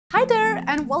Hi there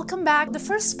and welcome back. The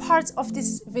first part of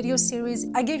this video series,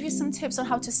 I gave you some tips on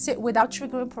how to sit without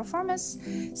triggering performance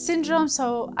syndrome.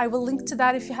 So I will link to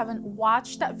that if you haven't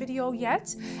watched that video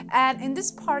yet. And in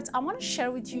this part, I want to share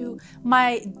with you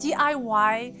my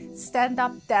DIY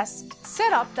stand-up desk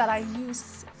setup that I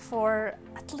used for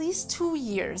at least 2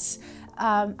 years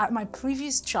at my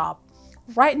previous job.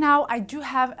 Right now, I do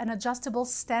have an adjustable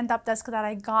stand-up desk that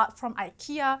I got from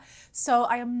IKEA, so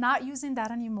I am not using that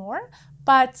anymore.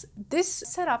 But this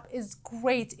setup is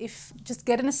great if just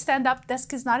getting a stand-up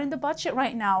desk is not in the budget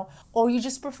right now, or you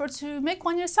just prefer to make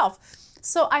one yourself.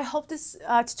 So I hope this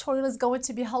tutorial is going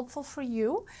to be helpful for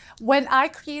you. When I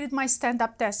created my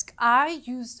stand-up desk, I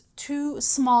used 2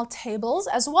 small tables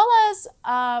as well as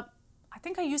I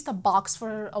think I used a box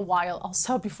for a while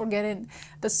also before getting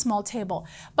the small table.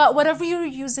 But whatever you're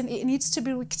using, it needs to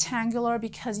be rectangular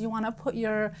because you want to put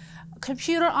your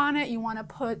computer on it, you want to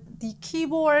put the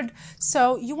keyboard,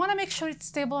 so you want to make sure it's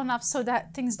stable enough so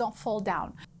that things don't fall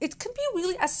down. It can be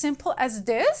really as simple as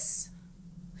this.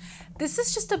 This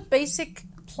is just a basic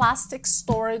plastic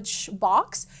storage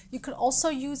box. You can also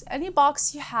use any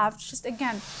box you have. Just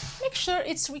again, make sure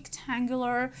it's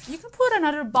rectangular. You can put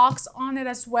another box on it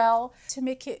as well to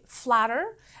make it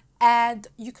flatter. And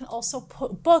you can also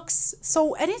put books.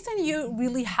 So anything you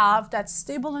really have that's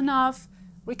stable enough,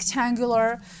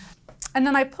 rectangular. And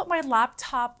then I put my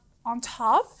laptop on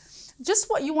top. Just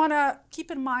what you want to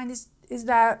keep in mind is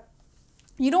that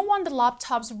you don't want the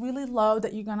laptops really low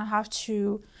that you're going to have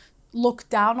to look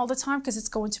down all the time because it's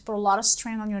going to put a lot of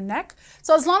strain on your neck.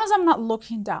 So as long as I'm not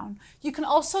looking down, you can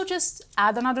also just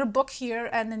add another book here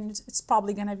and then it's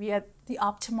probably going to be at the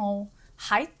optimal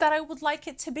height that I would like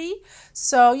it to be.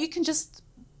 So you can just,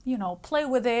 you know, play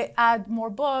with it, add more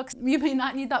books. You may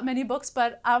not need that many books,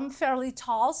 but I'm fairly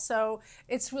tall, so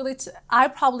it's really, I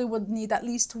probably would need at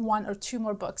least 1 or 2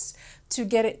 more books to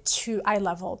get it to eye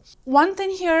level. One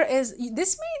thing here is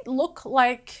this may look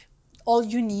like all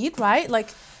you need, right? Like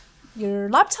your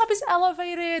laptop is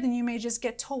elevated and you may just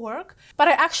get to work, but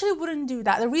I actually wouldn't do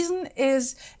that. The reason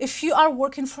is if you are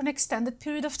working for an extended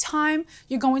period of time,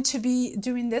 you're going to be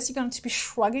doing this, you're going to be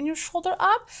shrugging your shoulder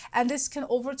up, and this can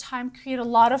over time create a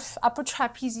lot of upper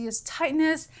trapezius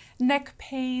tightness, neck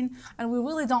pain, and we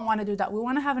really don't want to do that. We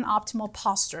want to have an optimal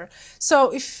posture.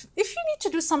 So if you need to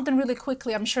do something really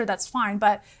quickly, I'm sure that's fine,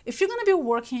 but if you're going to be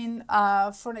working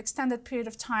for an extended period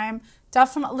of time,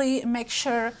 definitely make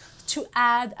sure to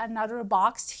add another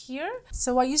box here.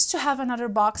 So I used to have another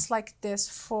box like this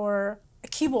for a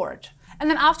keyboard. And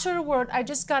then afterward, I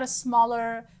just got a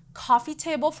smaller coffee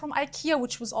table from IKEA,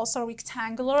 which was also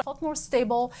rectangular, felt more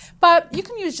stable, but you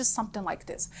can use just something like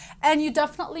this. And you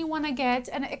definitely want to get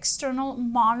an external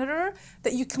monitor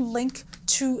that you can link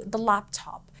to the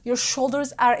laptop. Your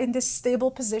shoulders are in this stable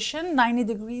position, 90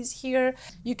 degrees here.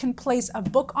 You can place a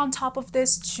book on top of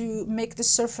this to make the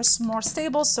surface more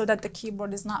stable so that the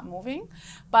keyboard is not moving.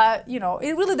 But, you know,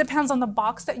 it really depends on the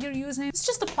box that you're using. It's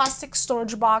just a plastic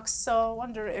storage box, so I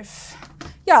wonder if,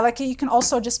 yeah, like you can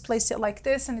also just place it like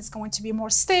this and it's going to be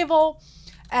more stable.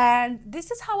 And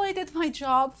this is how I did my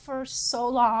job for so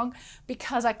long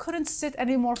because I couldn't sit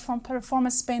anymore from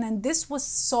performance pain, and this was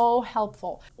so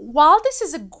helpful. While this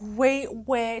is a great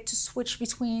way to switch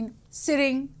between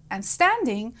sitting and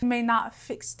standing, it may not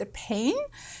fix the pain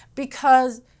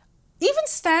because even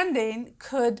standing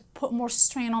could put more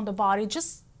strain on the body,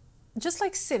 just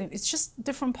like sitting. It's just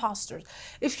different postures.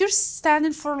 If you're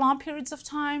standing for long periods of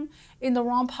time in the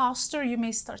wrong posture, you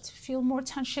may start to feel more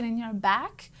tension in your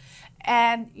back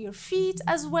and your feet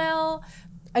as well.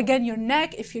 Again, your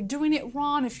neck, if you're doing it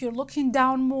wrong, if you're looking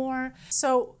down more.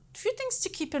 So a few things to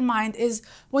keep in mind is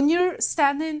when you're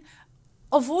standing,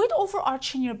 avoid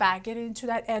overarching your back, getting into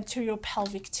that anterior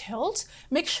pelvic tilt.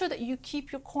 Make sure that you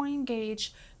keep your core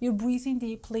engaged, you're breathing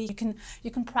deeply.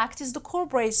 You can practice the core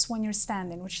brace when you're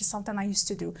standing, which is something I used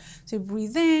to do. So you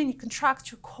breathe in, you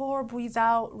contract your core, breathe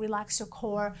out, relax your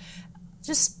core.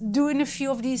 Just doing a few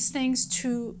of these things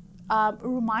to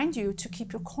remind you to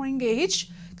keep your core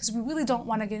engaged because we really don't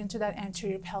want to get into that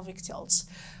anterior pelvic tilt.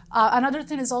 Another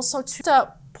thing is also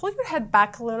to pull your head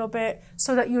back a little bit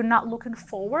so that you're not looking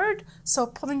forward. So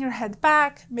pulling your head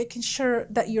back, making sure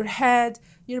that your head,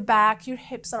 your back, your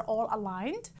hips are all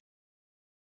aligned.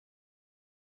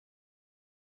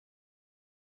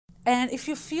 And if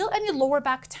you feel any lower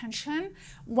back tension,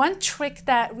 one trick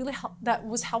that really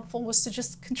was helpful was to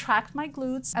just contract my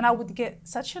glutes, and I would get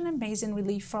such an amazing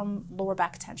relief from lower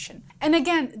back tension. And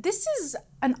again, this is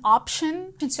an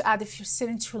option to add if you're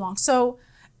sitting too long. So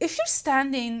if you're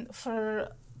standing for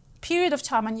a period of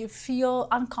time and you feel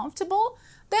uncomfortable,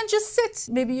 then just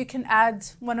sit. Maybe you can add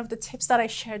one of the tips that I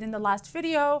shared in the last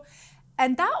video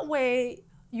And that way,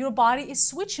 your body is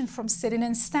switching from sitting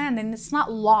and standing. It's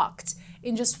not locked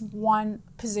in just one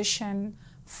position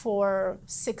for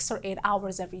 6 or 8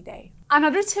 hours every day.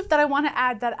 Another tip that I want to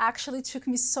add that actually took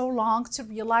me so long to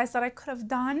realize that I could have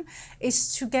done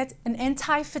is to get an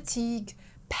anti-fatigue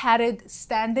padded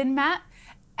standing mat.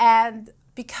 And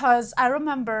because I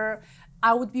remember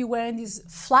I would be wearing these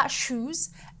flat shoes,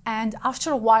 and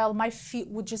after a while my feet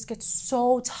would just get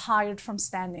so tired from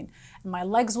standing and my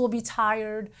legs will be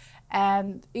tired.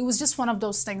 And it was just one of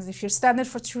those things. If you're standing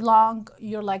for too long,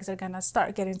 your legs are gonna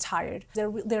start getting tired.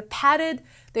 They're padded,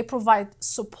 they provide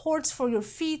supports for your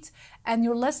feet, and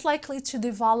you're less likely to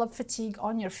develop fatigue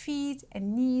on your feet and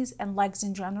knees and legs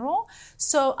in general.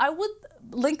 So I would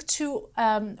link to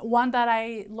one that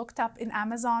I looked up in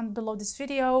Amazon below this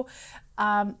video.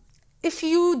 If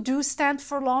you do stand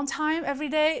for a long time every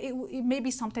day, it may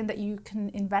be something that you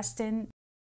can invest in.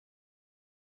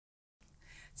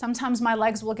 Sometimes my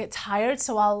legs will get tired,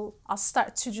 so I'll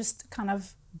start to just kind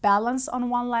of balance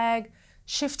on one leg,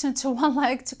 shift into one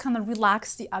leg to kind of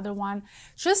relax the other one.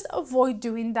 Just avoid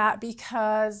doing that,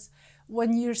 because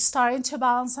when you're starting to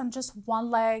balance on just one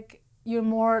leg, you're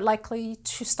more likely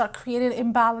to start creating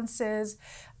imbalances.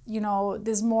 You know,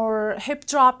 there's more hip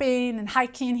dropping and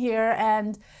hiking here.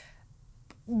 And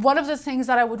one of the things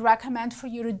that I would recommend for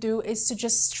you to do is to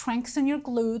just strengthen your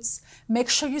glutes. Make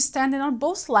sure you're standing on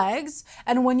both legs.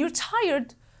 And when you're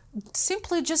tired,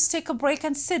 simply just take a break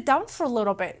and sit down for a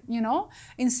little bit, you know,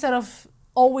 instead of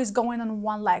always going on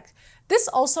one leg. This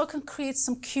also can create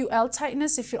some QL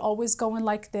tightness if you're always going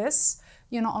like this,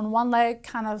 you know, on one leg,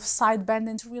 kind of side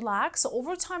bending to relax. So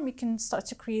over time, you can start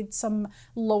to create some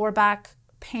lower back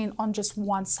pain on just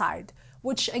one side,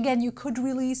 which again, you could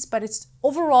release, but it's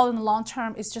overall in the long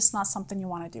term, it's just not something you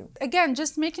want to do. Again,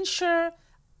 just making sure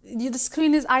the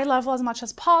screen is eye level as much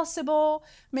as possible,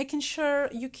 making sure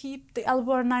you keep the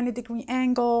elbow at a 90-degree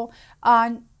angle,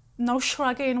 no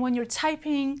shrugging when you're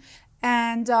typing,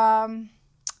 and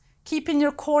keeping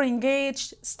your core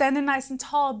engaged, standing nice and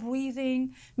tall,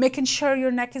 breathing, making sure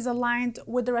your neck is aligned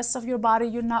with the rest of your body.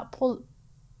 You're not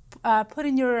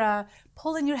pulling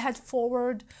your head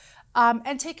forward.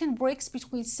 And taking breaks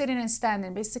between sitting and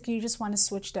standing. Basically, you just want to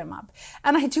switch them up.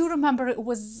 And I do remember it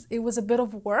was a bit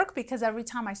of work, because every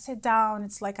time I sit down,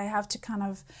 it's like I have to kind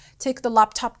of take the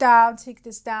laptop down, take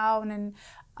this down. And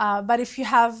but if you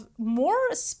have more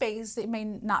space, it may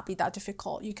not be that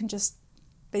difficult. You can just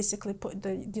basically put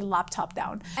the laptop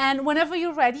down. And whenever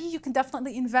you're ready, you can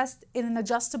definitely invest in an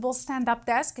adjustable stand-up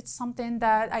desk. It's something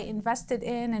that I invested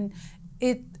in, and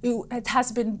it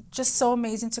has been just so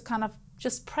amazing to kind of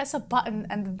just press a button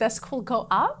and the desk will go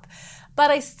up.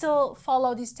 But I still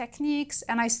follow these techniques,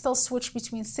 and I still switch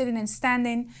between sitting and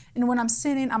standing. And when I'm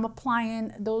sitting, I'm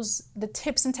applying the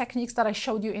tips and techniques that I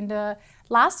showed you in the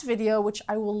last video, which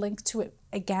I will link to it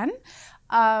again.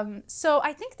 So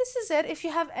I think this is it. If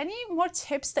you have any more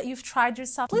tips that you've tried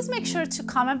yourself, please make sure to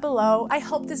comment below. I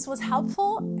hope this was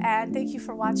helpful, and thank you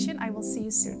for watching. I will see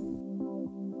you soon.